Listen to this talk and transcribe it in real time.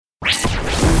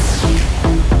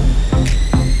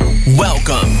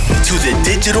Welcome to the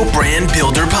Digital Brand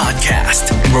Builder Podcast,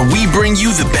 where we bring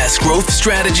you the best growth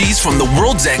strategies from the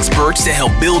world's experts to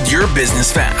help build your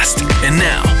business fast. And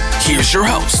now, here's your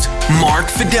host, Mark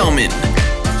Fidelman.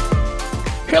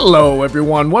 Hello,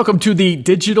 everyone. Welcome to the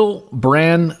Digital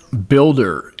Brand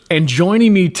Builder. And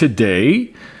joining me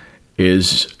today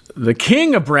is the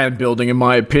king of brand building, in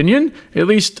my opinion, at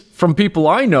least from people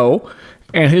I know.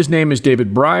 And his name is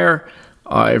David Brier.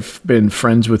 I've been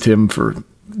friends with him for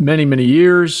many, many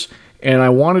years, and I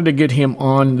wanted to get him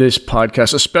on this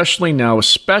podcast, especially now,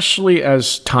 especially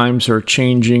as times are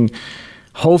changing.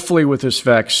 Hopefully with this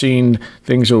vaccine,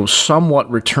 things will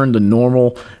somewhat return to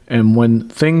normal. And when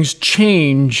things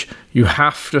change, you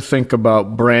have to think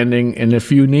about branding. And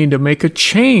if you need to make a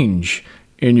change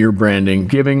in your branding,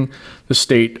 given the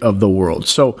state of the world.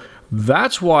 So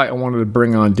that's why I wanted to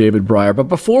bring on David Brier. But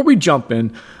before we jump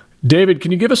in, David,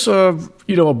 can you give us a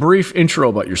brief intro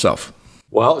about yourself?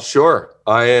 Well, sure.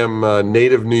 I am a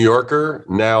native New Yorker,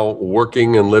 now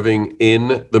working and living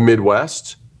in the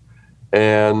Midwest.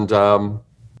 And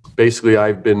basically,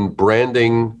 I've been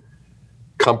branding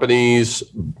companies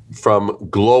from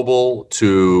global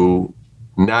to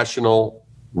national,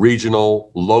 regional,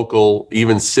 local,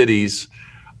 even cities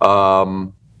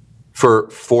for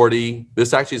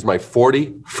this actually is my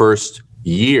 41st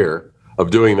year of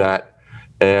doing that.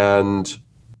 And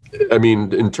I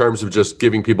mean, in terms of just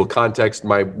giving people context,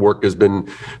 my work has been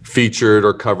featured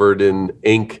or covered in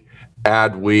Inc.,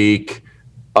 Adweek,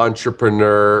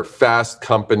 Entrepreneur, Fast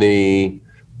Company,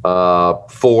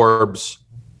 Forbes,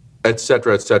 et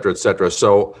cetera, et cetera, et cetera.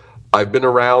 So I've been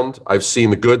around, I've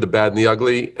seen the good, the bad, and the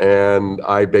ugly. And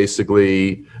I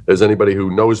basically, as anybody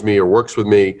who knows me or works with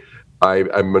me,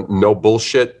 I'm no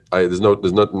bullshit. There's not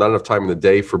enough time in the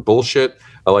day for bullshit.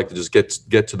 I like to just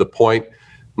get to the point.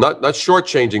 Not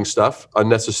shortchanging stuff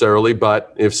unnecessarily,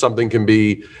 but if something can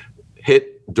be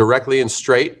hit directly and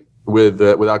straight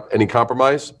without any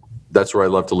compromise, that's where I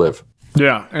love to live.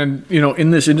 Yeah, and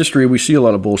in this industry, we see a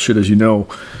lot of bullshit, as you know.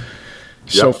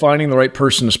 So Yep. Finding the right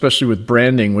person, especially with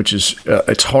branding, which is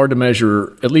it's hard to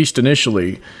measure, at least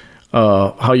initially,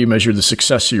 how you measure the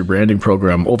success of your branding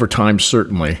program over time,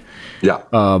 certainly. Yeah.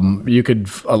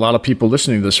 A lot of people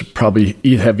listening to this probably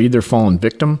have either fallen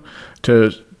victim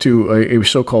to a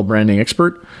so-called branding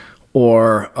expert,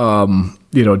 or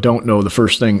don't know the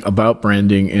first thing about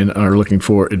branding and are looking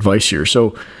for advice here.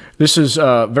 So this is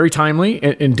very timely.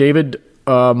 And David,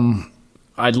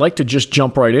 I'd like to just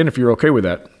jump right in if you're okay with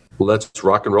that. Let's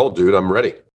rock and roll, dude. I'm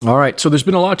ready. All right. So there's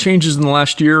been a lot of changes in the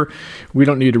last year. We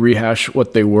don't need to rehash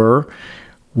what they were.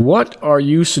 What are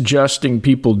you suggesting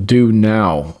people do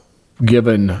now,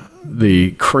 given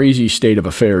the crazy state of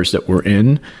affairs that we're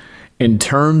in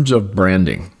terms of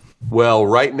branding? Well,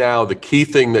 right now, the key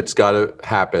thing that's got to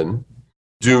happen,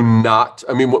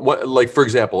 like, for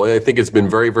example, I think it's been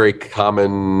very, very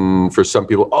common for some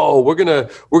people. Oh, we're gonna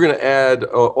add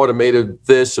automated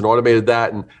this and automated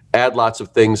that, and add lots of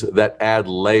things that add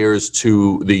layers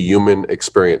to the human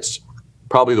experience.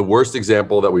 Probably the worst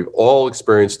example that we've all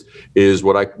experienced is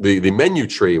the menu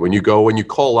tree, when you go and you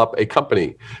call up a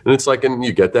company, and it's like, and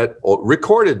you get that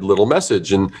recorded little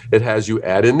message, and it has you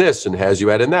add in this and has you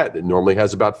add in that. It normally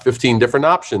has about 15 different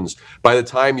options. By the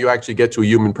time you actually get to a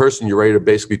human person, you're ready to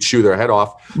basically chew their head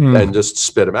off and just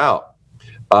spit them out.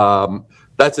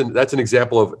 That's an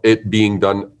example of it being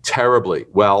done terribly.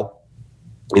 Well,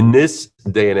 in this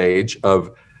day and age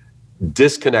of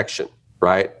disconnection,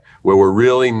 right? Where we're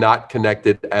really not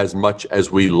connected as much as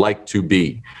we like to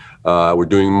be. We're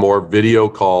doing more video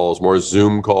calls, more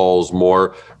Zoom calls,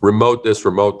 more remote this,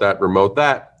 remote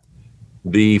that.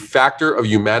 The factor of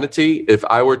humanity, if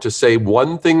I were to say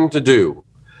one thing to do,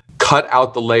 cut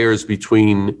out the layers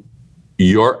between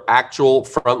your actual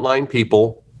frontline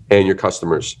people and your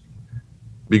customers.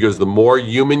 Because the more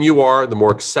human you are, the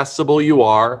more accessible you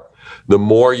are, the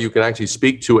more you can actually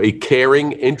speak to a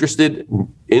caring, interested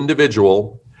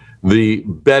individual, the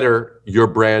better your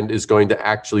brand is going to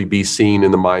actually be seen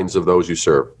in the minds of those you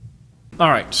serve. All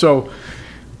right. So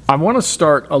I want to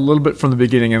start a little bit from the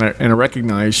beginning, and I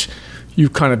recognize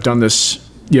you've kind of done this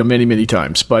many, many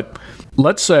times. But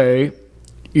let's say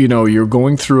you're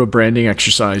going through a branding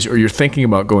exercise, or you're thinking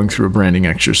about going through a branding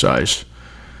exercise.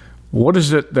 What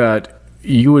is it that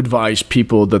you advise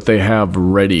people that they have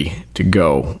ready to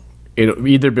go?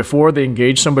 Either before they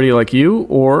engage somebody like you,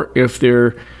 or if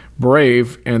they're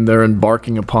brave and they're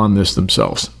embarking upon this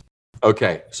themselves?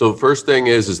 Okay, so the first thing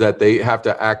is that they have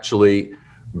to actually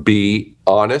be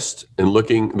honest and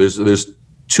looking. There's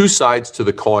two sides to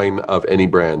the coin of any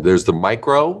brand. There's the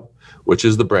micro, which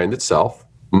is the brand itself,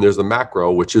 and there's the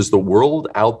macro, which is the world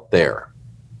out there,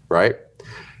 right?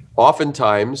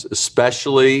 oftentimes,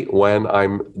 especially when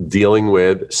I'm dealing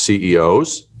with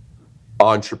CEOs,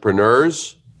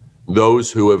 entrepreneurs,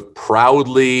 those who have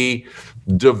proudly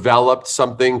developed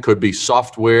something, could be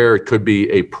software, it could be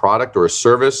a product or a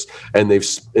service, and they've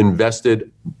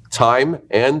invested time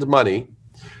and money,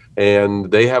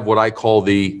 and they have what I call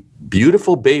the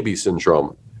beautiful baby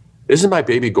syndrome. Isn't my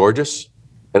baby gorgeous?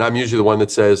 And I'm usually the one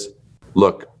that says,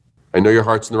 look, I know your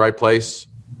heart's in the right place.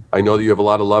 I know that you have a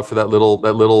lot of love for that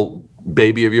little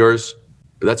baby of yours.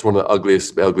 But that's one of the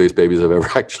ugliest babies I've ever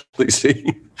actually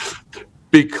seen.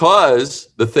 Because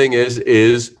the thing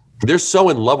is they're so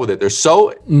in love with it. They're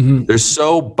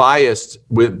so biased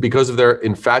because of their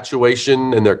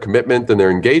infatuation and their commitment and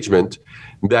their engagement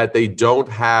that they don't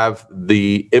have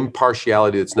the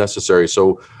impartiality that's necessary.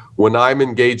 So when I'm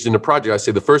engaged in a project, I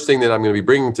say the first thing that I'm going to be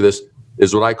bringing to this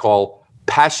is what I call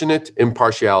passionate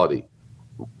impartiality.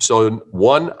 So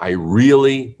one, I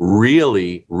really,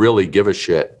 really, really give a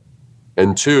shit.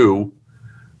 And two,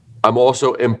 I'm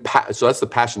also, so that's the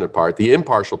passionate part. The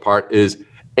impartial part is,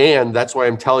 and that's why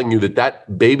I'm telling you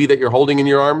that baby that you're holding in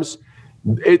your arms,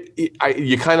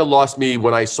 you kind of lost me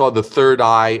when I saw the third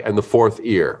eye and the fourth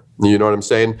ear. You know what I'm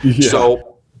saying? Yeah.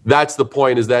 So that's the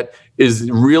point,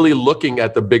 is really looking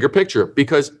at the bigger picture,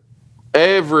 because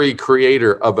every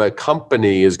creator of a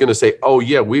company is going to say, "Oh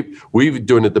yeah, we're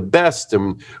doing it the best,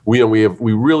 and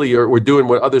we're doing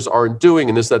what others aren't doing,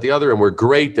 and this, that, the other, and we're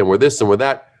great, and we're this and we're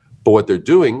that." But what they're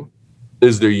doing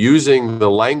is they're using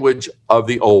the language of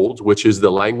the old, which is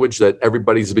the language that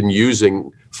everybody's been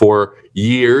using for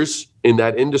years in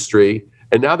that industry,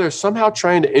 and now they're somehow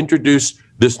trying to introduce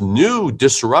this new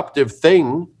disruptive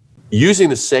thing using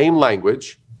the same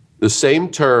language, the same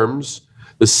terms,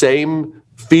 the same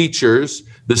features,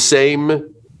 the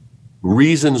same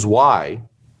reasons why.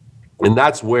 And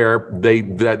that's where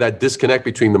that disconnect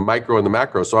between the micro and the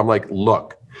macro. So I'm like,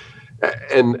 look,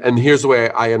 and here's the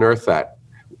way I unearth that.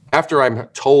 After I'm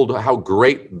told how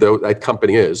great that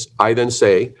company is, I then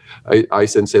say,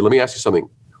 let me ask you something.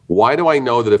 Why do I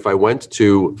know that if I went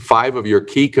to 5 of your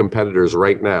key competitors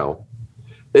right now,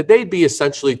 that they'd be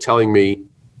essentially telling me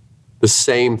the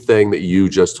same thing that you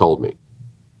just told me?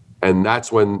 And that's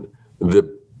when the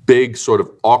big sort of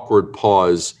awkward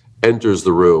pause enters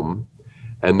the room,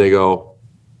 and they go,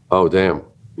 "Oh, damn,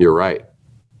 you're right."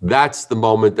 That's the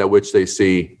moment at which they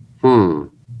see,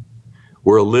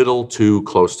 we're a little too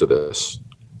close to this.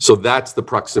 So that's the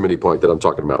proximity point that I'm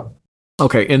talking about.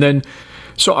 Okay, and then,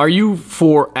 so are you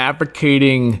for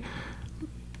advocating,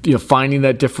 finding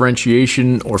that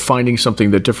differentiation, or finding something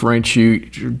that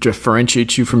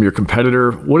differentiates you from your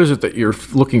competitor? What is it that you're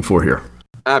looking for here?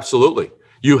 Absolutely.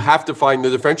 You have to find the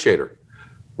differentiator.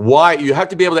 Why? You have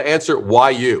to be able to answer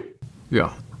why you.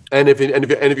 Yeah. And if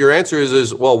your answer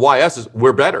is well, why us? Is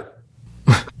we're better.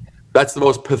 That's the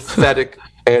most pathetic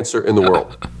answer in the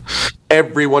world.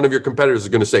 Every one of your competitors is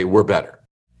going to say we're better.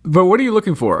 But what are you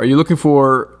looking for? Are you looking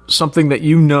for something that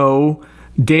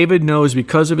David knows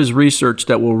because of his research,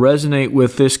 that will resonate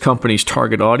with this company's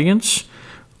target audience,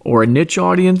 or a niche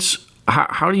audience?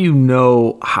 How do you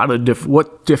know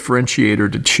what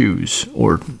differentiator to choose?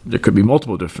 Or there could be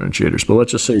multiple differentiators, but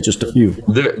let's just say just a few.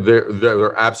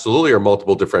 There absolutely are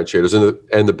multiple differentiators,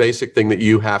 and the basic thing that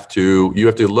you have to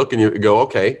look and you go,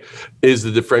 okay, is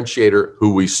the differentiator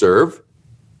who we serve?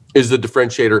 Is the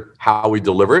differentiator how we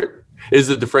deliver it? Is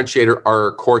the differentiator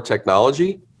our core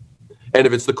technology? And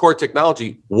if it's the core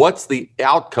technology, what's the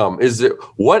outcome?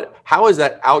 How is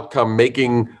that outcome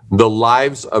making the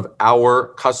lives of our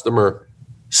customer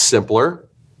simpler,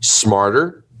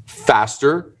 smarter,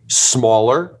 faster,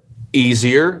 smaller,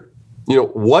 easier?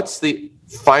 What's the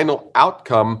final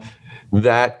outcome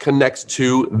that connects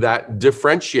to that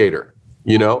differentiator?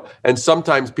 And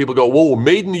sometimes people go, well,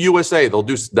 made in the USA, they'll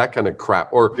do that kind of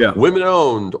crap, or women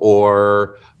owned,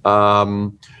 or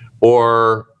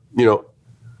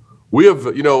we have,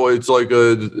 it's like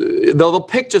they'll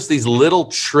pick just these little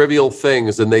trivial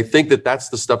things, and they think that that's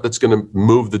the stuff that's going to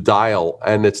move the dial,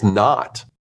 and it's not.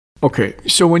 Okay,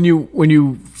 so when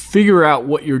you figure out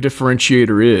what your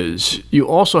differentiator is, you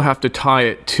also have to tie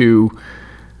it to,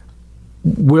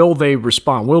 will they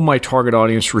respond? Will my target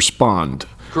audience respond?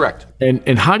 Correct.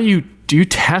 And how do you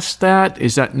test that?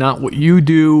 Is that not what you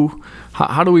do?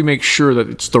 How do we make sure that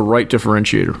it's the right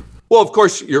differentiator? Well, of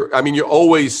course, you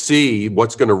always see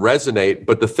what's going to resonate,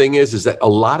 but the thing is that a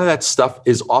lot of that stuff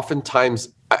is oftentimes,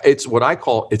 it's what I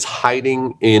call, it's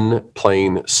hiding in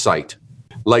plain sight.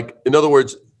 Like, in other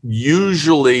words,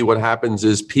 usually what happens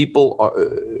is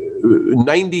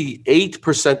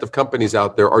 98% of companies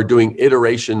out there are doing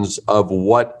iterations of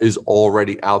what is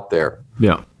already out there.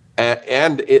 Yeah.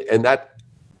 And that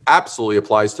absolutely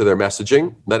applies to their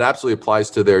messaging. That absolutely applies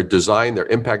to their design, their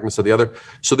impact, and this and the other.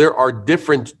 So there are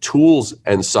different tools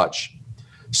and such.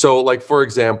 So like, for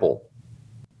example,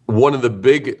 one of the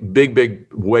big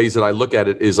ways that I look at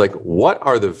it is like, what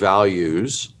are the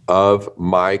values of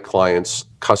my clients'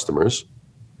 customers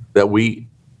that we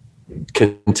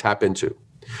can tap into?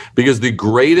 Because the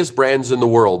greatest brands in the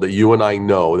world that you and I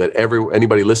know, that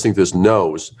anybody listening to this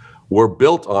knows, were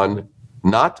built on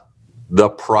not the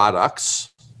products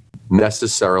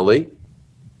necessarily,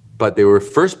 but they were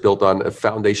first built on a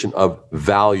foundation of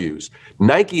values.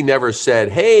 Nike never said,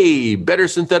 "Hey, better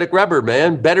synthetic rubber,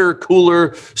 man, better,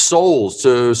 cooler soles,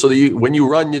 so that when you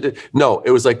run, no."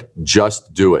 It was like,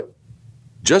 just do it.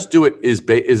 Just do it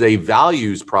is a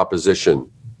values proposition.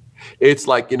 It's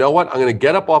like, you know what? I'm going to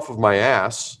get up off of my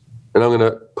ass and I'm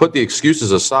going to put the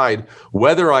excuses aside,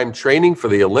 whether I'm training for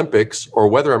the Olympics or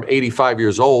whether I'm 85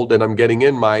 years old and I'm getting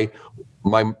in my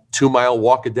 2-mile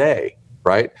walk a day,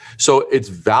 right? So it's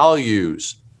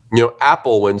values.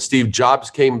 Apple, when Steve Jobs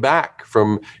came back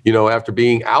from, after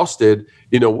being ousted,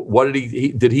 what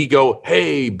did he go,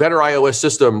 "Hey, better iOS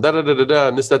system,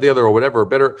 and this, that, the other, or whatever,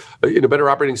 better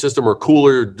operating system or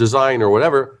cooler design or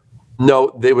whatever."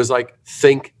 No, they was like,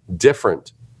 think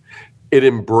different. It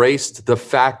embraced the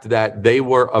fact that they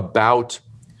were about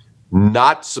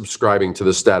not subscribing to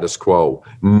the status quo,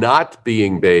 not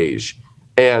being beige,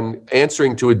 and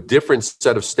answering to a different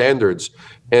set of standards.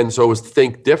 And so it was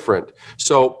think different.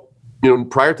 So,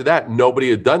 prior to that, nobody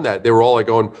had done that. They were all like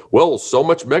going, well, so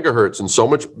much megahertz and so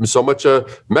much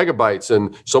megabytes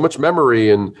and so much memory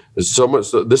and so much.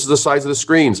 So this is the size of the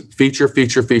screens. Feature.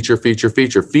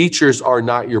 Features are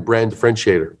not your brand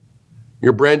differentiator.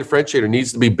 Your brand differentiator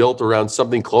needs to be built around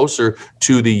something closer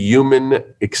to the human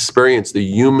experience, the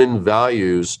human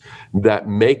values that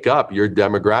make up your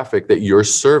demographic that you're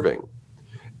serving.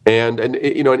 And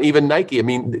even Nike. I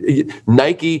mean,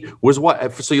 Nike was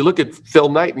what? So you look at Phil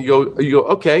Knight and you go,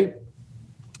 okay.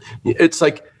 It's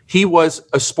like he was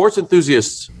a sports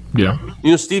enthusiast. Yeah.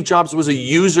 Steve Jobs was a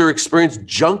user experience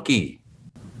junkie.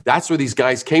 That's where these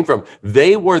guys came from.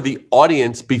 They were the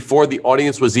audience before the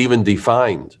audience was even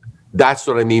defined. That's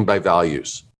what I mean by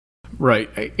values. Right.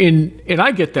 And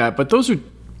I get that, but those are,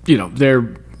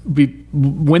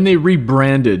 when they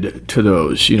rebranded to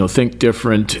those, think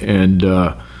different and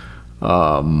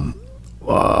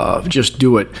just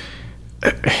do it.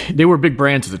 They were big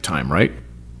brands at the time, right?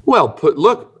 Well,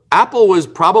 look, Apple was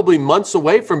probably months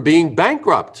away from being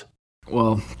bankrupt.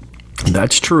 Well,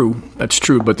 that's true.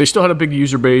 But they still had a big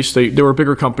user base. They were a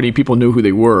bigger company. People knew who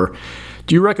they were.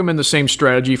 Do you recommend the same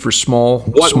strategy for small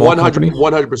company?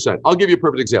 100%. I'll give you a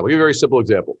perfect example. I'll give you a very simple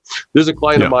example. There's a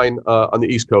client of mine on the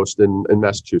East Coast in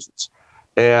Massachusetts,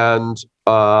 and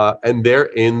they're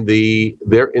in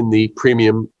the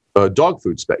premium dog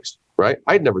food space, right?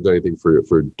 I'd never done anything for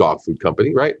a dog food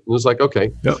company, right? And it was like,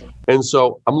 okay. Yep. And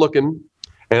so I'm looking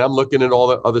at all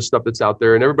the other stuff that's out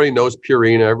there, and everybody knows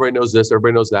Purina, everybody knows this,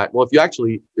 everybody knows that. Well,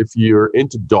 if you're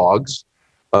into dogs,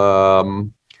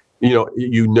 and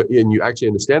you actually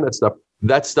understand that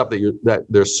stuff that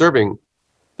they're serving,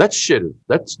 that shit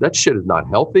is not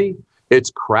healthy.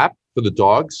 It's crap for the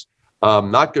dogs.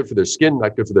 Not good for their skin,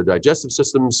 not good for their digestive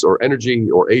systems or energy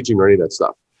or aging or any of that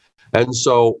stuff. And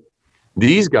so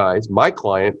these guys, my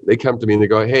client, they come to me and they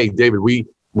go, "Hey, David, we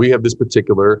have this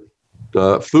particular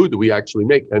food that we actually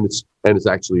make, and it's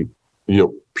actually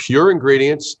pure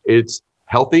ingredients. It's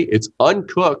healthy. It's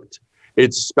uncooked.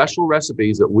 It's special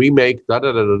recipes that we make,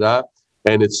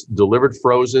 and it's delivered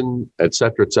frozen, et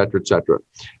cetera, et cetera, et cetera."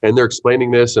 And they're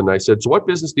explaining this, and I said, "So what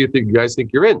business do you guys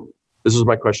think you're in?" This is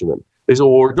my question then. They said,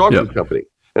 "Well, we're a dog food company."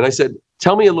 And I said,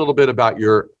 "Tell me a little bit about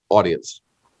your audience."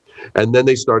 And then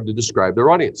they started to describe their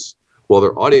audience. Well,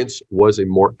 their audience was a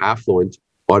more affluent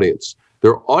audience.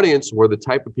 Their audience were the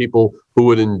type of people who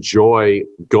would enjoy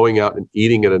going out and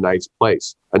eating at a nice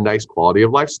place, a nice quality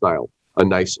of lifestyle, a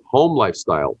nice home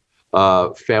lifestyle,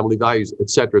 family values, et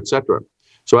cetera, et cetera.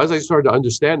 So as I started to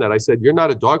understand that, I said, "You're not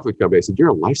a dog food company." I said, "You're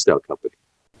a lifestyle company."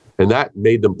 And that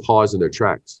made them pause in their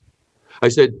tracks. I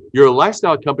said, "You're a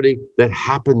lifestyle company that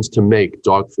happens to make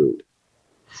dog food."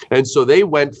 And so they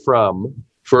went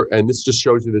and this just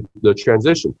shows you the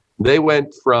transition. They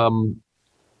went from,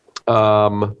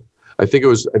 I think it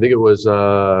was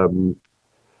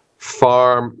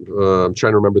farm. I'm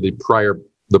trying to remember the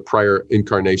prior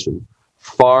incarnation.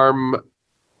 Farmstead.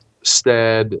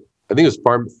 I think it was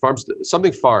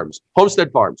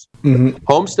Homestead Farms. Mm-hmm.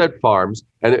 Homestead Farms,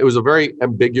 and it was a very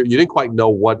ambiguous. You didn't quite know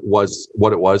what it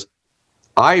was.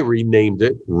 I renamed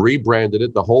it, rebranded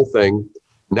it, the whole thing.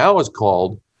 Now it's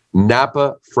called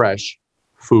Napa Fresh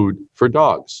Food for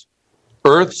Dogs.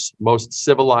 Earth's most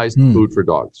civilized food for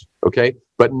dogs. Okay,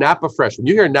 but Napa Fresh. When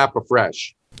you hear Napa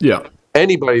Fresh, Yeah.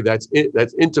 anybody that's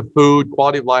into food,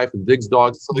 quality of life, and digs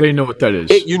dogs, They know what that is.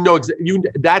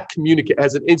 That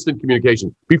has an instant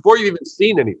communication before you've even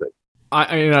seen anything.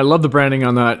 I love the branding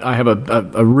on that. I have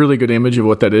a really good image of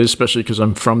what that is, especially because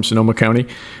I'm from Sonoma County,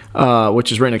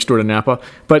 which is right next door to Napa.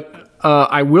 But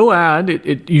I will add,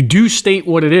 you do state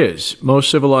what it is: most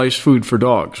civilized food for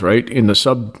dogs, right? In the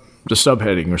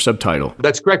subheading or subtitle.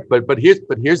 That's correct. But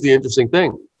here's the interesting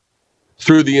thing: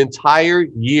 through the entire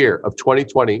year of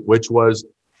 2020, which was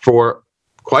for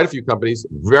quite a few companies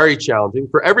very challenging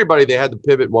for everybody, they had to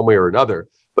pivot one way or another.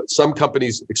 But some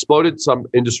companies exploded, some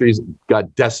industries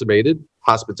got decimated,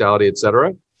 hospitality, et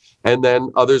cetera. And then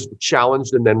others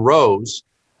challenged and then rose.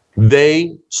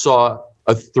 They saw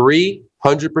a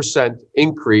 300%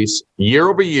 increase year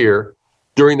over year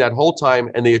during that whole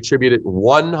time. And they attributed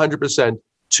 100%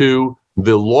 to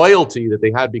the loyalty that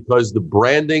they had because the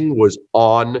branding was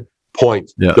on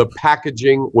point. Yeah. The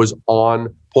packaging was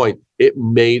on point. It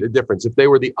made a difference. If they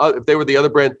were the other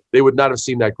brand, they would not have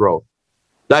seen that growth.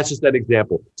 That's just an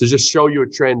example to just show you a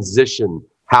transition,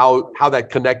 how that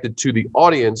connected to the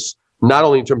audience, not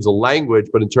only in terms of language,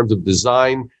 but in terms of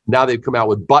design. Now they've come out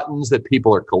with buttons that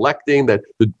people are collecting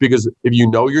because if you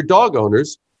know your dog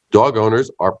owners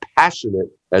are passionate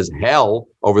as hell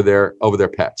over their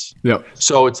pets. Yeah.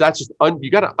 So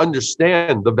you got to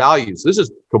understand the values. This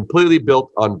is completely built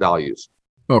on values.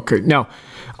 Okay. Now,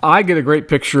 I get a great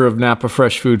picture of Napa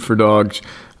Fresh Food for Dogs,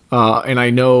 and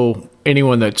I know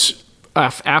anyone that's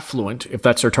affluent, if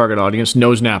that's their target audience,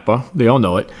 knows Napa. They all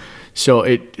know it. So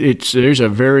there's a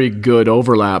very good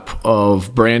overlap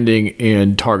of branding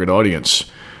and target audience.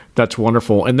 That's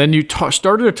wonderful. And then you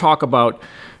started to talk about,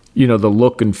 the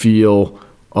look and feel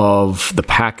of the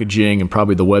packaging and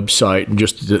probably the website and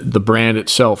just the brand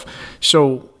itself.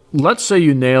 So let's say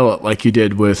you nail it like you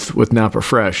did with Napa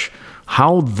Fresh.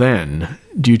 How then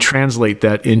do you translate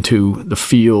that into the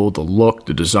feel, the look,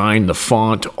 the design, the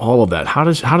font, all of that? How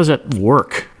does that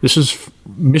work? This is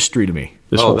mystery to me.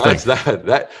 That's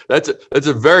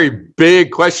a very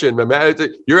big question, man.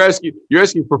 You're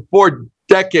asking for 4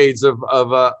 decades of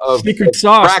secret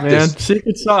sauce, practice. Man.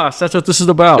 Secret sauce. That's what this is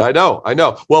about. I know.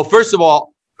 Well, first of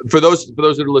all, for those that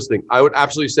are listening, I would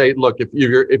absolutely say, look, if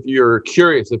you're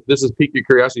curious, if this has piqued your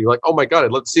curiosity, you're like, oh my God,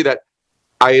 I'd love to see that.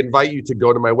 I invite you to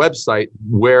go to my website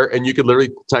and you can literally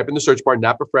type in the search bar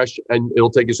Napa Fresh and it'll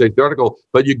take you straight to the article.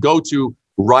 But you go to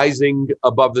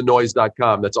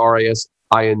risingabovethenoise.com. That's RISING,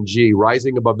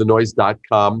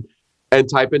 risingabovethenoise.com, and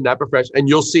type in Napa Fresh and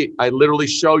you'll see. I literally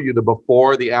show you the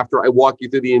before, the after. I walk you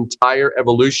through the entire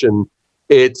evolution.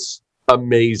 It's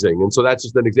amazing. And so that's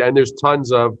just an example. And there's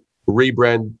tons of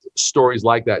rebrand stories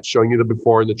like that showing you the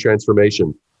before and the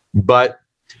transformation. But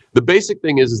the basic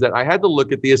thing is that I had to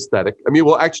look at the aesthetic.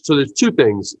 So there's 2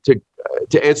 things to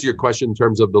answer your question in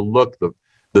terms of the look,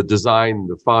 the design,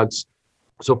 the fonts.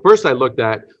 So first I looked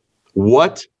at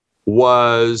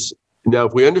now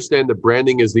if we understand that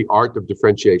branding is the art of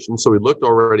differentiation. So we looked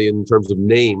already in terms of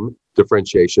name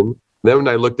differentiation. Then when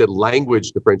I looked at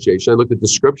language differentiation, I looked at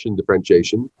description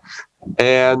differentiation.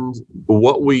 And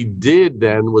what we did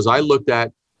then was I looked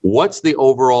at what's the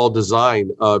overall design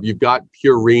of, you've got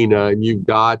Purina and you've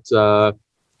got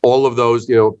all of those,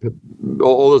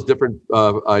 all those different,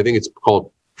 I think it's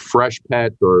called Fresh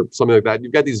Pet or something like that.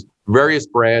 You've got these various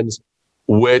brands,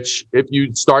 which if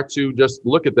you start to just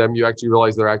look at them, you actually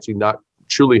realize they're actually not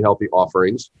truly healthy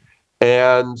offerings.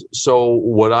 And so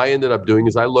what I ended up doing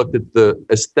is I looked at the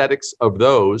aesthetics of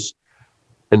those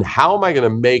and how am I going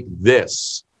to make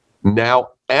this now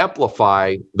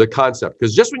amplify the concept?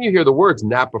 Because just when you hear the words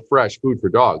Napa Fresh Food for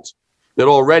Dogs, it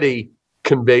already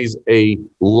conveys a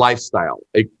lifestyle,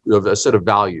 a set of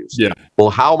values. Yeah.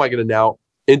 Well, how am I going to now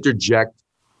interject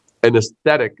an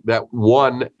aesthetic that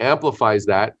 1 amplifies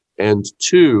that and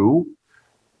 2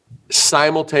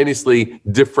 simultaneously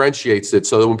differentiates it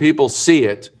so that when people see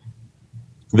it,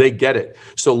 they get it.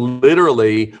 So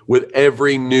literally with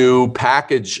every new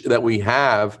package that we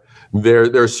have,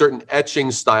 there are certain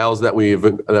etching styles that we've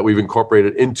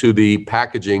incorporated into the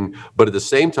packaging, but at the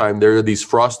same time, there are these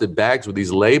frosted bags with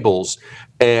these labels,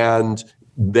 and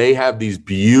they have these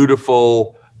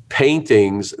beautiful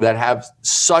paintings that have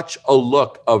such a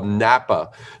look of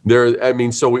Napa.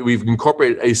 So we've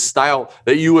incorporated a style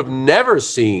that you have never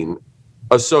seen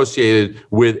associated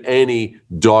with any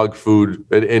dog food,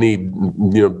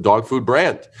 dog food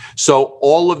brand. So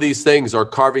all of these things are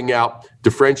carving out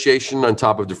differentiation on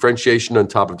top of differentiation on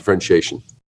top of differentiation.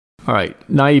 All right,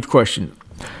 naive question.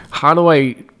 How do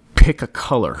I pick a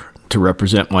color to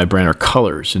represent my brand are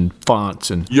colors and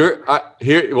fonts and.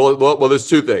 Well, there's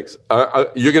two things.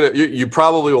 You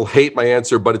probably will hate my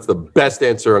answer, but it's the best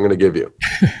answer I'm going to give you.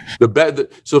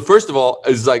 So first of all,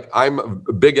 is like I'm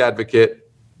a big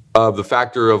advocate of the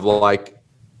factor of like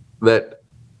that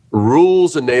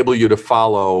rules enable you to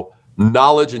follow,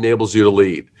 knowledge enables you to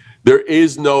lead.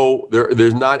 There's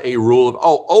not a rule of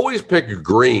always pick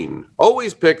green.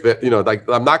 Always pick that, like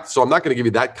I'm not going to give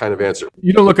you that kind of answer.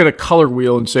 You don't look at a color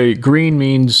wheel and say green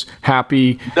means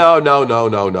happy. No.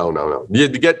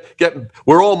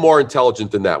 We're all more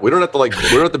intelligent than that. We don't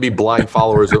have to be blind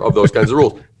followers of those kinds of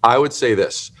rules. I would say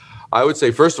this. I would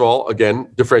say, first of all, again,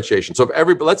 differentiation. So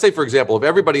let's say, for example, if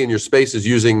everybody in your space is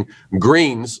using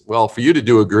greens, well, for you to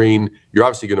do a green, you're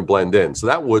obviously going to blend in. So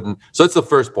that's the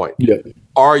first point. Yeah.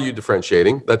 Are you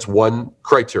differentiating? That's one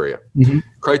criteria. Mm-hmm.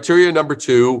 Criteria number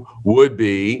two would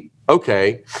be,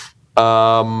 okay,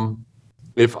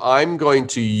 if I'm going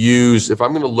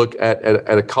to look at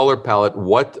a color palette,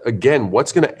 what's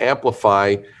going to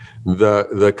amplify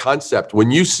the concept?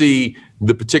 When you see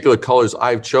the particular colors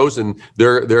I've chosen,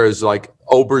 there is like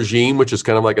aubergine, which is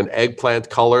kind of like an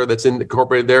eggplant color that's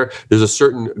incorporated there. There's a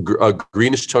certain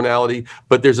greenish tonality,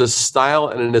 but there's a style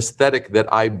and an aesthetic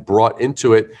that I brought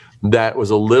into it that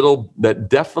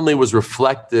definitely was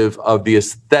reflective of the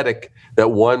aesthetic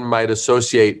that one might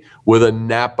associate with a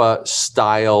Napa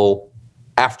style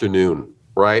afternoon,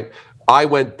 right? I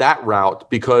went that route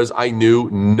because I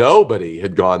knew nobody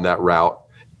had gone that route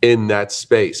in that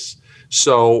space.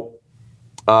 So,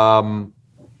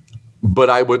 but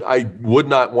I would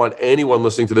not want anyone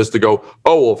listening to this to go,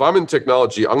 oh, well, if I'm in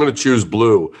technology, I'm going to choose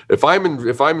blue. If I'm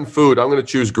in food, I'm going to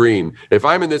choose green. If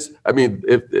I'm in this,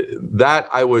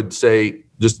 I would say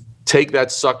just take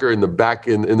that sucker out in the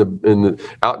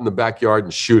backyard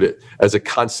and shoot it as a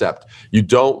concept. You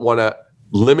don't want to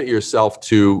limit yourself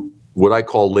to what I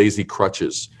call lazy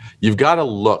crutches. You've got to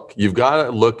look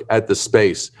at the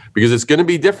space because it's going to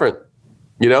be different.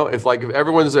 If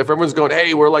everyone's going,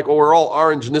 hey, we're all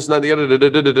orange and this and that, the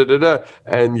other,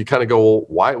 and you kind of go,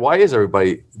 well, why is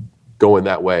everybody going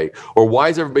that way? Or why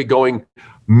is everybody going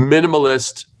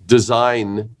minimalist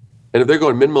design? And if they're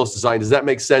going minimalist design, does that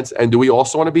make sense? And do we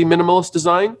also want to be minimalist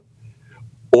design?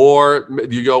 Or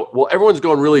you go, well, everyone's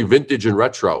going really vintage and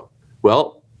retro.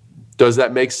 Well, does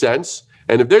that make sense?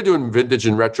 And if they're doing vintage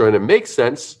and retro and it makes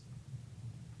sense,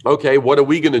 okay, what are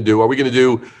we going to do? Are we going to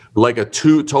do like a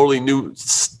totally new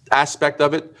aspect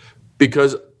of it?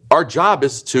 Because our job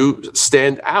is to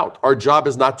stand out. Our job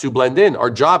is not to blend in. Our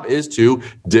job is to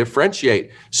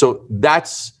differentiate. So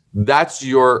that's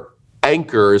your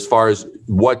anchor as far as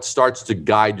what starts to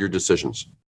guide your decisions.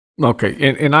 Okay,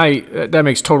 and that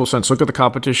makes total sense. Look at the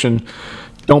competition.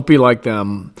 Don't be like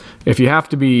them. If you have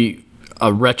to be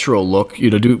a retro look,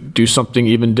 do something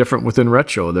even different within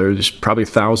retro. There's probably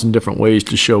 1,000 different ways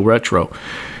to show retro.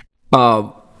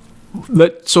 Let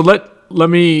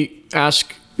me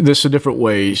ask this a different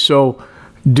way. So,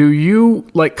 do you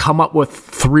come up with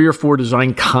 3 or 4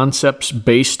 design concepts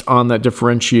based on that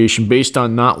differentiation, based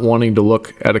on not wanting to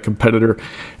look at a competitor,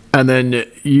 and then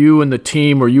you and the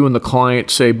team or you and the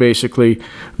client say basically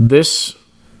this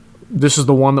is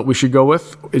the one that we should go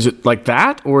with? Is it like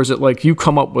that? Or is it like you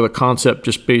come up with a concept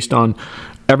just based on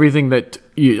everything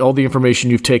all the information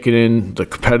you've taken in, the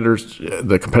competitors,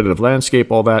 the competitive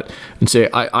landscape, all that, and say,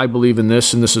 I believe in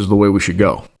this and this is the way we should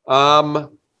go?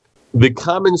 The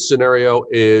common scenario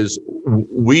is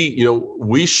we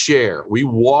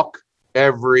walk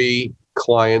every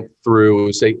client through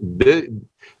and say,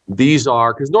 these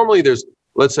are, because normally there's,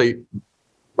 let's say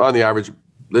on the average,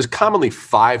 there's commonly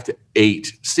 5 to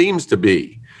 8, seems to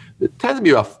be. It tends to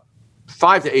be about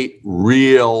 5 to 8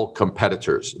 real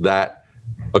competitors that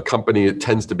a company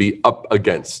tends to be up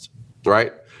against,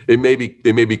 right? They may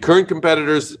be current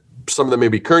competitors. Some of them may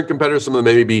be current competitors. Some of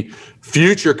them may be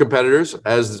future competitors,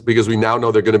 because we now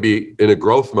know they're going to be in a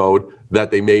growth mode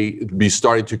that they may be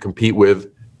starting to compete with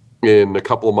in a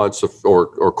couple of months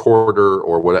or quarter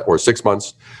or 6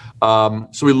 months.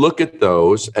 So we look at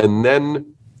those, and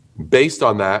then based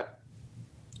on that,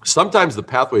 sometimes the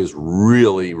pathway is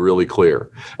really, really clear.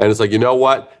 And it's like, you know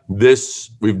what?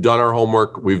 We've done our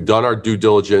homework. We've done our due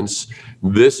diligence.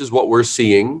 This is what we're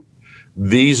seeing.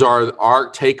 These are our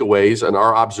takeaways and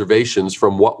our observations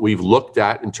from what we've looked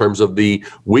at in terms of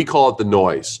we call it the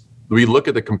noise. We look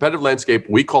at the competitive landscape.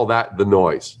 We call that the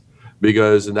noise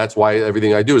and that's why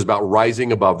everything I do is about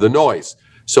rising above the noise.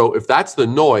 So if that's the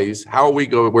noise, how are we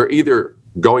going? We're either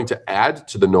going to add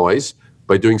to the noise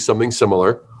by doing something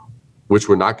similar, which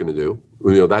we're not going to do.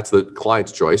 That's the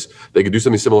client's choice. They could do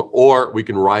something similar, or we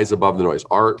can rise above the noise.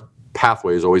 Our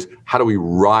pathway is always, how do we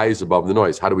rise above the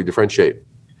noise? How do we differentiate?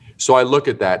 So I look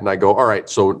at that and I go, all right,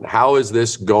 so how is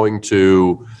this going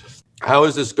to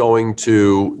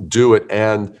do it?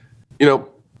 And,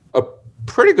 a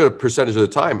pretty good percentage of the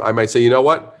time, I might say, you know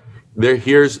what,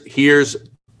 here's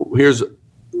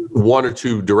one or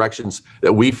two directions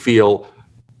that we feel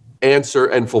answer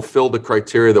and fulfill the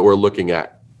criteria that we're looking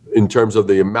at in terms of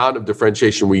the amount of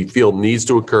differentiation we feel needs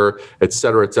to occur, et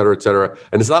cetera, et cetera, et cetera.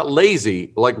 And it's not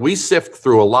lazy. Like, we sift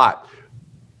through a lot.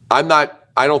 I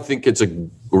don't think it's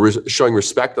showing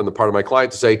respect on the part of my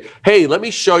client to say, hey, let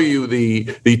me show you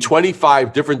the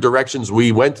 25 different directions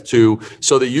we went to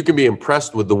so that you can be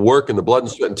impressed with the work and the blood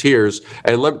and sweat and tears.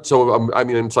 And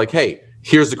it's like, hey,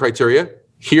 here's the criteria.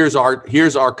 Here's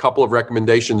our couple of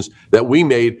recommendations that we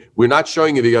made. We're not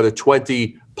showing you the other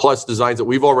 20 plus designs that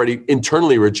we've already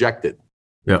internally rejected.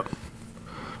 Yeah.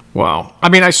 Wow. I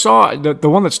mean, I saw the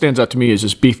one that stands out to me is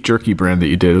this beef jerky brand that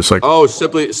you did. It's like,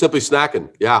 Simply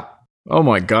Snacking. Yeah. Oh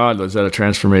my God, was that a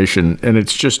transformation? And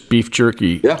it's just beef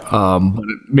jerky. Yeah. But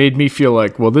it made me feel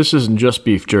like, well, this isn't just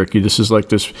beef jerky. This is like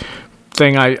this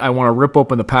thing I want to rip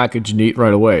open the package and eat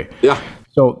right away. Yeah.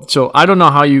 So I don't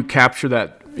know how you capture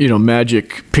that,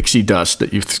 magic pixie dust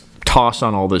that you toss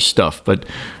on all this stuff, but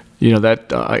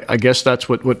that I guess that's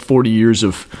what 40 years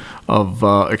of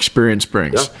experience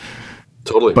brings. Yeah,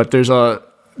 totally. But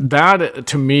that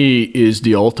to me is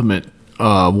the ultimate,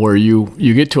 where you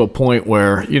get to a point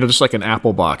where, just like an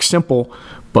Apple box, simple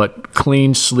but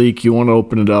clean, sleek. You want to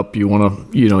open it up. You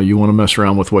want to mess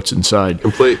around with what's inside.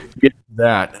 Complete. Get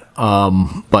that,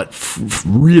 but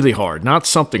really hard. Not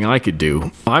something I could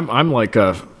do. I'm like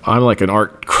an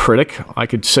art critic. I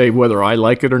could say whether I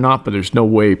like it or not, but there's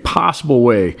no possible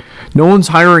way. No one's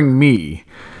hiring me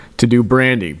to do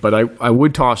branding, but I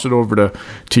would toss it over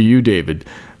to you, David,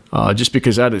 just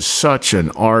because that is such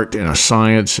an art and a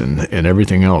science and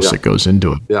everything else that goes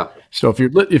into it. Yeah. So if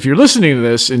you're listening to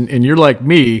this and you're like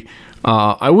me,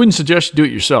 I wouldn't suggest you do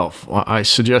it yourself. I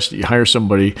suggest that you hire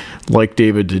somebody like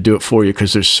David to do it for you,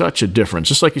 because there's such a difference.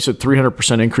 Just like you said,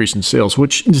 300% increase in sales,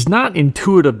 which is not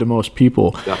intuitive to most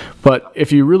people. Yeah. But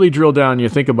if you really drill down and you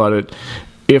think about it,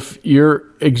 if you're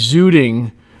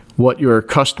exuding what your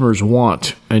customers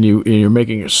want and you're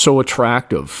making it so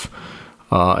attractive,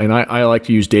 and I like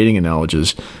to use dating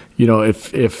analogies.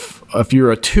 If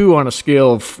you're a 2 on a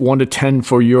scale of 1 to 10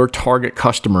 for your target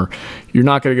customer, you're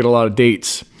not going to get a lot of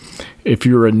dates. If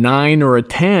you're a 9 or a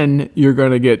 10, you're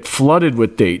going to get flooded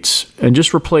with dates. And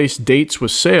just replace dates with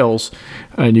sales,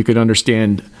 and you can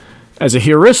understand, as a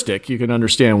heuristic, you can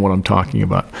understand what I'm talking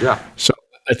about. Yeah. So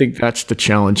I think that's the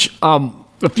challenge. A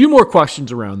few more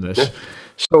questions around this. Yeah.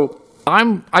 So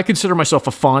I consider myself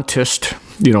a fontist.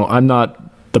 I'm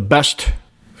not the best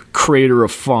creator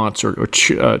of fonts or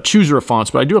chooser of fonts,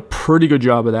 but I do a pretty good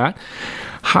job of that.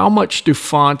 How much do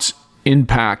fonts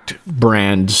impact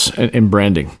brands and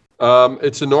branding?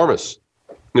 It's enormous.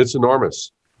 It's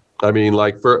enormous. I mean,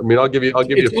 I'll give you.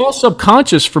 It's all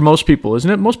subconscious for most people, isn't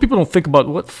it? Most people don't think about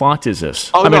what font is this.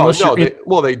 Oh,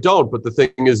 they don't. But the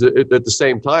thing is, at the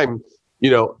same time,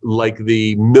 like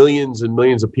the millions and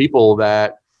millions of people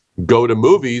that go to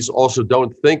movies also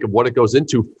don't think of what it goes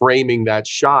into framing that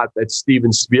shot that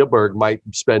Steven Spielberg might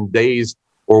spend days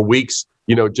or weeks,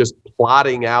 just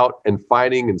plotting out and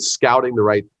finding and scouting the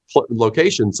right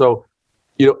location. So,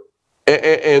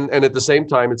 and at the same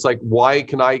time, it's like, why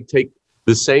can I take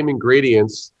the same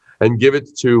ingredients and give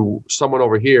it to someone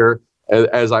over here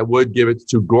as I would give it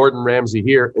to Gordon Ramsay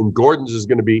here? And Gordon's is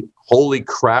going to be, holy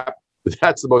crap,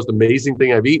 that's the most amazing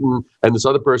thing I've eaten. And this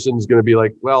other person is going to be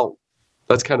like, well,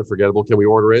 that's kind of forgettable. Can we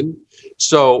order in?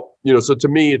 So, so to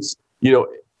me, it's,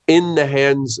 in the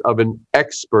hands of an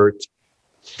expert,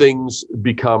 things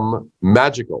become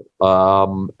magical.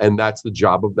 And that's the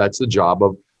job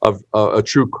of a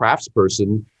true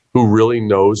craftsperson who really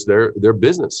knows their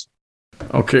business.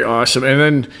 Okay, awesome. And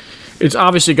then it's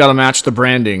obviously got to match the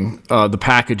branding, the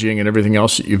packaging, and everything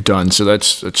else that you've done. So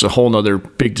that's a whole nother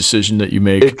big decision that you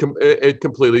make. It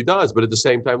completely does. But at the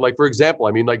same time, like, for example,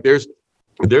 I mean, like there's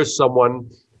someone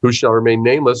who shall remain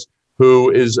nameless who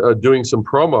is doing some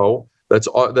promo that's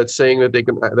saying that they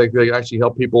can actually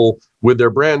help people with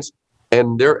their brands,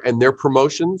 and their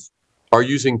promotions are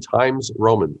using Times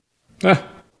Roman.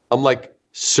 I'm like,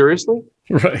 seriously?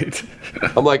 Right.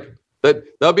 I'm like,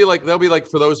 that'll be like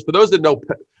for those that know,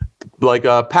 like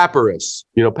Papyrus.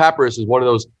 Papyrus is one of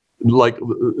those like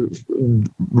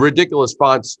ridiculous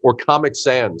fonts, or Comic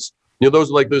Sans.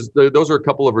 Those are a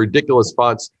couple of ridiculous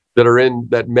fonts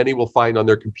that many will find on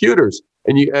their computers.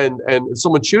 And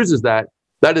someone chooses that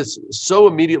is so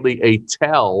immediately a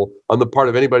tell on the part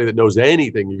of anybody that knows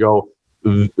anything. You go,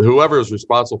 whoever is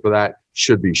responsible for that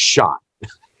should be shot.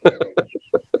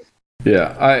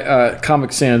 Yeah,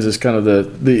 Comic Sans is kind of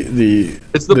the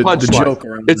It's the punchline. joke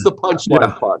around It's the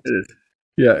punchline part.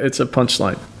 Yeah, it's a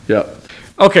punchline. Yeah.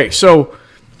 Okay, so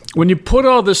when you put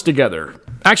all this together,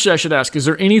 actually, I should ask: is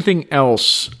there anything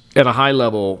else at a high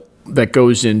level that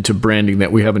goes into branding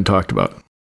that we haven't talked about?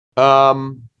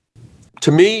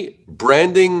 To me,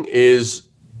 branding has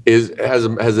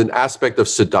an aspect of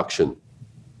seduction.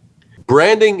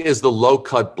 Branding is the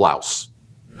low-cut blouse.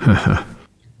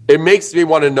 It makes me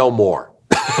want to know more.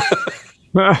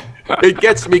 It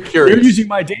gets me curious. You're using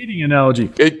my dating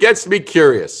analogy. It gets me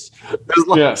curious.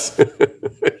 Yes.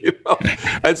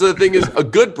 And so the thing is, a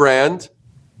good brand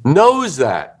knows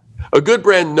that. A good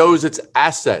brand knows its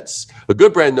assets. A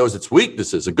good brand knows its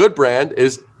weaknesses. A good brand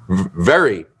is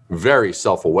very, very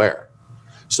self-aware.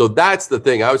 So that's the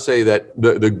thing. I would say that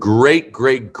the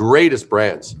greatest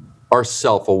brands are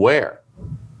self-aware,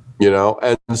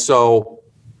 And so,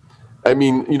 I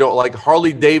mean, like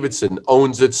Harley Davidson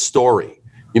owns its story.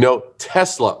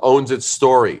 Tesla owns its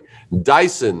story.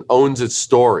 Dyson owns its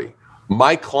story.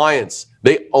 My clients,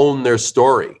 they own their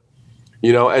story,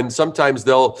 and sometimes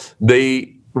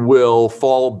they will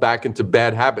fall back into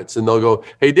bad habits and they'll go,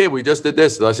 "Hey, Dave, we just did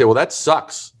this." And I say, "Well, that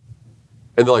sucks."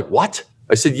 And they're like, "What?"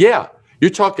 I said, "Yeah, you're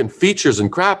talking features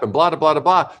and crap and blah, blah, blah,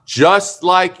 blah, just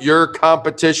like your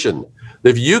competition."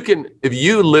 If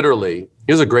you literally,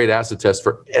 here's a great acid test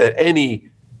for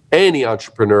any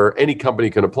entrepreneur, any company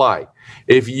can apply.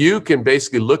 If you can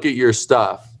basically look at your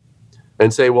stuff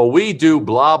and say, "Well, we do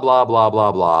blah, blah, blah,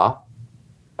 blah, blah."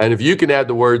 And if you can add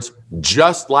the words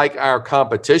 "just like our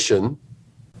competition,"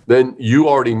 then you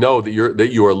already know that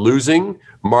you are losing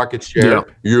market share,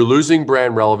 you're losing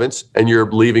brand relevance, and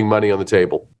you're leaving money on the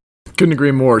table. Couldn't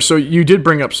agree more. So you did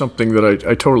bring up something that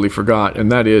I totally forgot,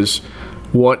 and that is,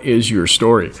 what is your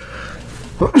story?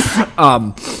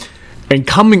 And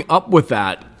coming up with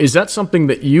that, is that something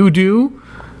that you do,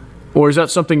 or is that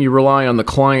something you rely on the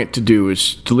client to do,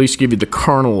 is to at least give you the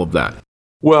kernel of that?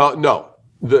 Well, no.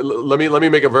 Let me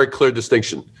make a very clear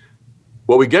distinction.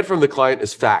 What we get from the client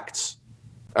is facts.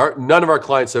 None of our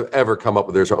clients have ever come up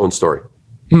with their own story.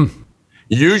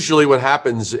 Usually what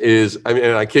happens is,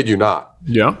 and I kid you not.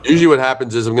 Yeah. Usually what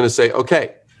happens is I'm going to say,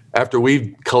 okay, after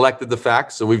we've collected the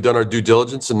facts and we've done our due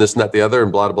diligence and this and that, the other,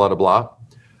 and blah, blah, blah, blah,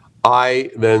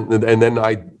 then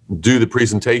I do the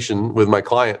presentation with my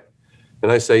client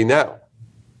and I say, "Now,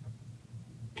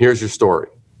 here's your story."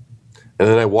 And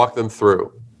then I walk them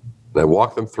through and I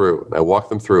walk them through and I walk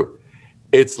them through.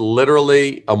 It's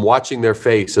literally, I'm watching their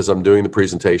face as I'm doing the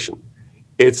presentation.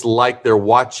 It's like they're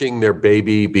watching their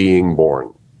baby being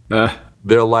born.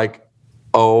 They're like,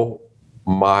 "Oh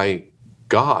my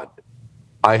God,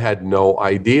 I had no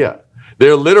idea."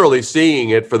 They're literally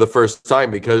seeing it for the first time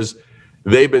because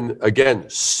they've been, again,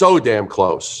 so damn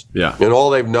close. Yeah. And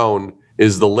all they've known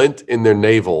is the lint in their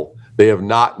navel. They have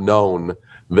not known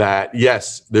that,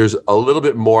 yes, there's a little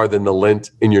bit more than the lint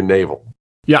in your navel.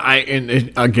 Yeah,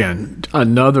 again,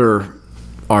 another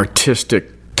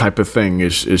artistic type of thing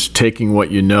is taking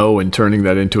what you know and turning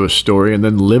that into a story and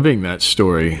then living that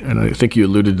story. And I think you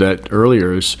alluded to that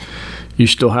earlier, is you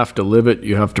still have to live it,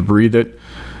 you have to breathe it,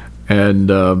 and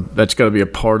that's got to be a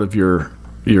part of your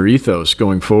ethos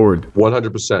going forward.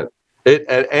 100%.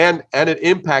 And it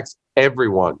impacts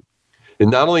everyone. It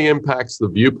not only impacts the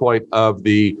viewpoint of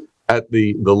at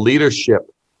the leadership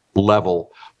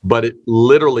level, but it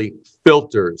literally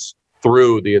filters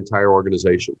through the entire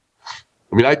organization.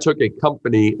 I mean, I took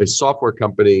a software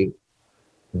company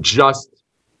just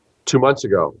 2 months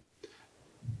ago,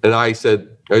 and I said,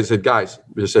 "Guys,"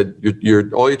 I said, you're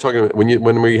talking about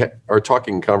when we are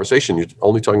talking conversation, you're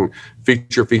only talking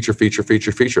feature.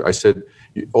 I said,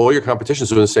 "All your competition is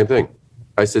doing the same thing."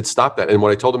 I said, "Stop that." And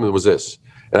what I told them was this,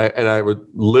 and I would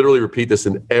literally repeat this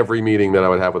in every meeting that I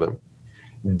would have with them: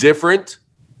 different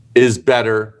is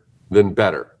better than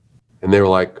better. And they were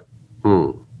like,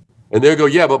 And they go,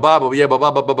 "Yeah, but Bob, yeah,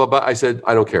 but." I said,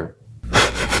 "I don't care.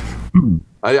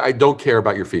 I don't care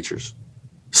about your features.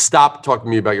 Stop talking to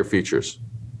me about your features.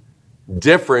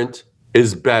 Different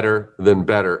is better than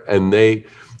better." And they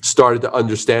started to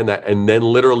understand that. And then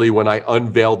literally when I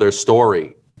unveiled their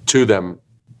story to them,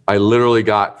 I literally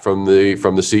got from the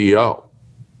CEO,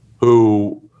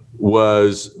 who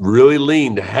was really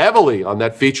leaned heavily on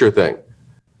that feature thing.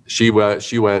 She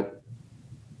went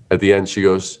at the end, she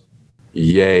goes,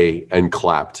 "Yay," and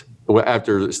clapped.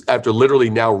 After literally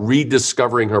now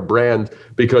rediscovering her brand,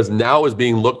 because now is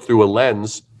being looked through a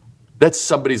lens that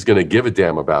somebody's going to give a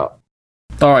damn about.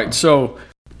 All right, so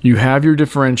you have your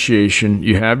differentiation,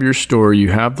 you have your story, you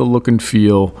have the look and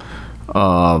feel,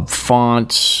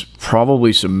 fonts,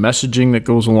 probably some messaging that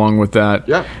goes along with that.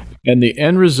 Yeah. And the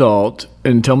end result,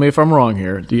 and tell me if I'm wrong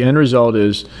here, the end result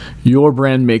is your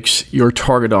brand makes your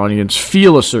target audience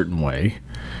feel a certain way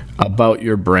about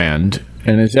your brand.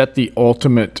 And is that the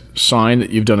ultimate sign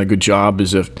that you've done a good job,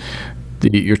 is if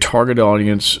your target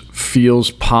audience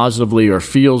feels positively or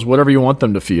feels whatever you want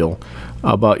them to feel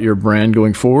about your brand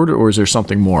going forward, or is there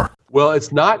something more? Well,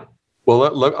 it's not.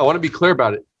 Well, I want to be clear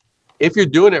about it. If you're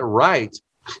doing it right,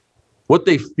 what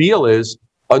they feel is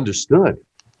understood.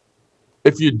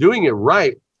 If you're doing it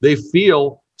right, they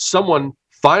feel someone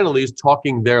finally is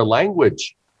talking their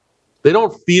language. They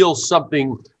don't feel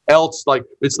something else. Like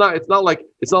it's not like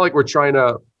we're trying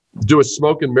to do a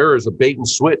smoke and mirrors, a bait and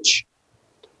switch.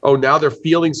 Oh, now they're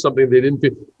feeling something they didn't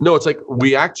feel. No, it's like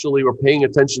we actually were paying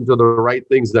attention to the right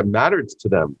things that mattered to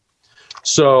them.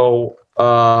 So,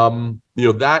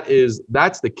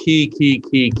 that's the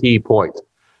key point.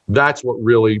 That's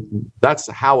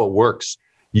how it works.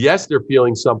 Yes, they're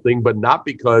feeling something, but not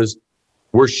because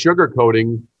we're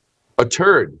sugarcoating a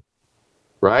turd,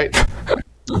 right?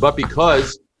 But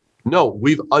because, no,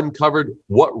 we've uncovered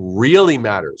what really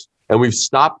matters. And we've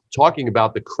stopped talking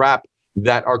about the crap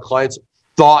that our clients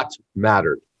thought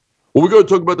mattered. Well, we're going to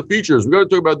talk about the features. We're going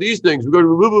to talk about these things. We're going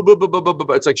to blah, blah, blah, blah,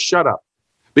 blah. It's like, shut up.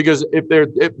 Because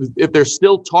if they're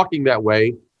still talking that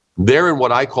way, they're in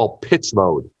what I call pitch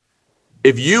mode.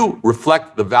 If you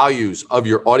reflect the values of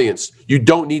your audience, you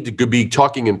don't need to be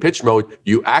talking in pitch mode.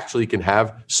 You actually can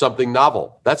have something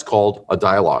novel. That's called a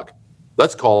dialogue.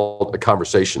 That's called a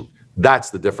conversation.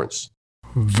 That's the difference.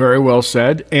 Very well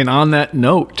said. And on that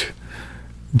note,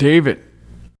 David,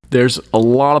 there's a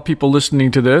lot of people listening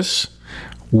to this.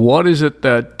 What is it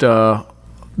that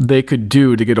they could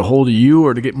do to get a hold of you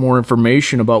or to get more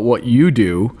information about what you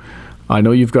do? I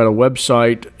know you've got a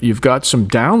website. You've got some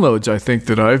downloads, I think,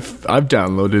 that I've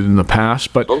downloaded in the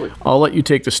past. But totally. I'll let you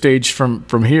take the stage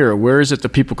from here. Where is it that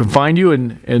people can find you,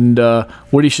 and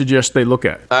what do you suggest they look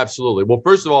at? Absolutely. Well,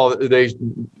 first of all,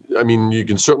 you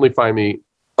can certainly find me,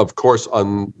 of course,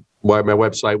 on my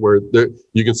website, where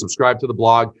you can subscribe to the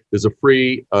blog. There's a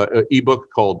free ebook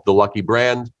called The Lucky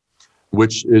Brand,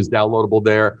 which is downloadable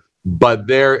there. But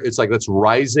there, it's like, that's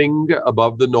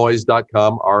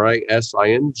risingabovethenoise.com,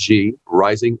 RISING,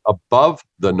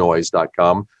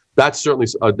 risingabovethenoise.com. That's certainly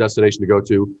a destination to go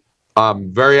to.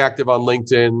 I'm very active on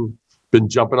LinkedIn, been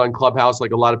jumping on Clubhouse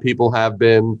like a lot of people have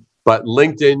been. But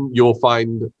LinkedIn, you'll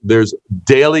find there's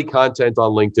daily content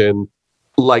on LinkedIn,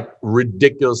 like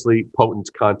ridiculously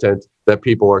potent content that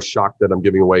people are shocked that I'm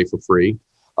giving away for free.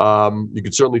 You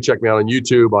can certainly check me out on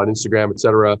YouTube, on Instagram,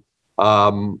 etc.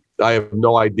 I have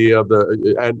no idea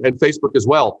and Facebook as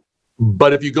well.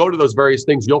 But if you go to those various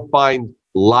things, you'll find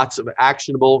lots of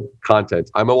actionable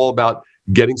content. I'm all about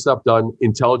getting stuff done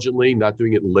intelligently, not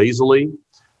doing it lazily,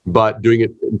 but doing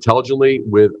it intelligently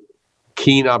with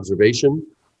keen observation.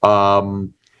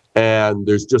 And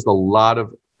there's just a lot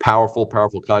of powerful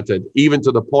content, even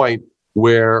to the point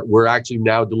where we're actually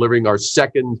now delivering our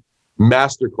second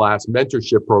masterclass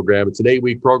mentorship program. It's an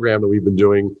 8-week program that we've been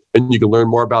doing, and you can learn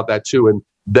more about that too. And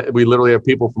we literally have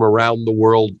people from around the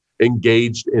world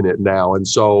engaged in it now. And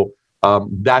so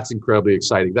that's incredibly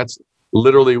exciting.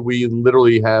 We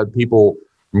literally had people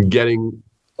getting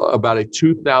about over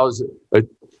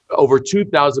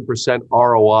 2,000%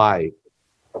 ROI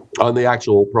on the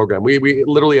actual program. We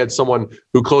literally had someone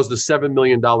who closed a $7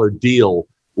 million deal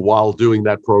while doing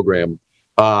that program,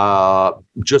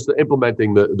 just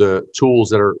implementing the tools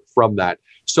that are from that.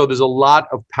 So there's a lot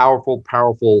of powerful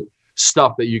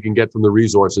stuff that you can get from the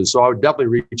resources. So I would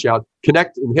definitely reach out,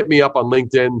 connect, and hit me up on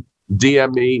LinkedIn,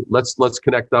 DM me. Let's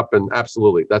connect up, and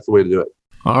absolutely, that's the way to do it.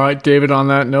 All right, David, on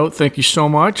that note, thank you so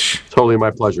much. Totally my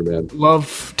pleasure, man.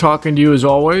 Love talking to you as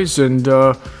always, and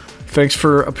thanks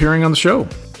for appearing on the show.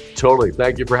 Totally.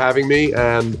 Thank you for having me.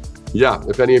 And yeah,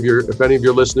 if any of your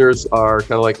listeners are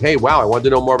kind of like, hey, wow, I wanted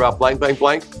to know more about blank, blank,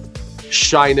 blank,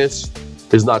 shyness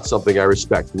is not something I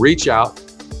respect. Reach out.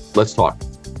 Let's talk.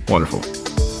 Wonderful.